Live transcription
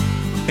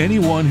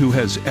Anyone who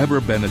has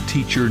ever been a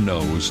teacher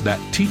knows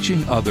that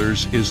teaching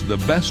others is the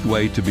best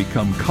way to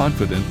become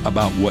confident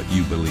about what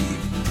you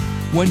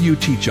believe. When you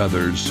teach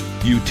others,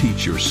 you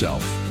teach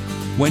yourself.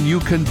 When you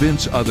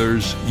convince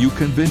others, you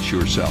convince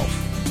yourself.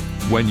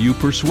 When you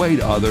persuade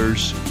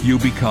others, you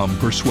become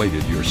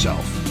persuaded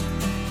yourself.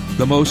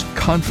 The most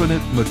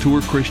confident,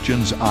 mature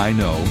Christians I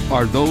know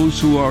are those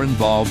who are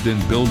involved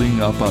in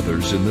building up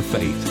others in the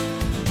faith.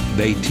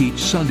 They teach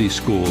Sunday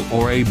school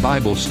or a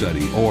Bible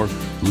study, or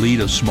lead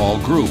a small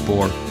group,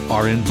 or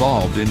are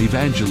involved in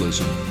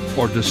evangelism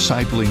or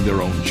discipling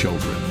their own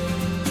children.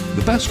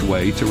 The best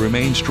way to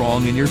remain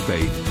strong in your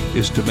faith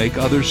is to make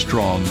others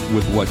strong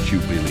with what you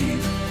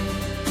believe.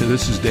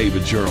 This is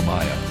David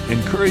Jeremiah,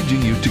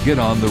 encouraging you to get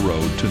on the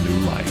road to new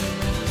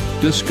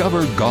life.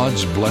 Discover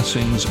God's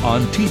blessings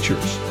on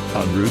teachers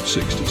on Route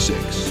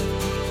 66.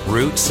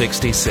 Route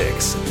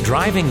 66,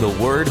 driving the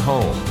word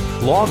home.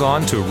 Log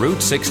on to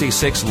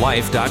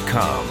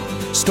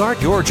Route66Life.com.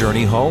 Start your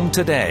journey home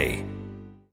today.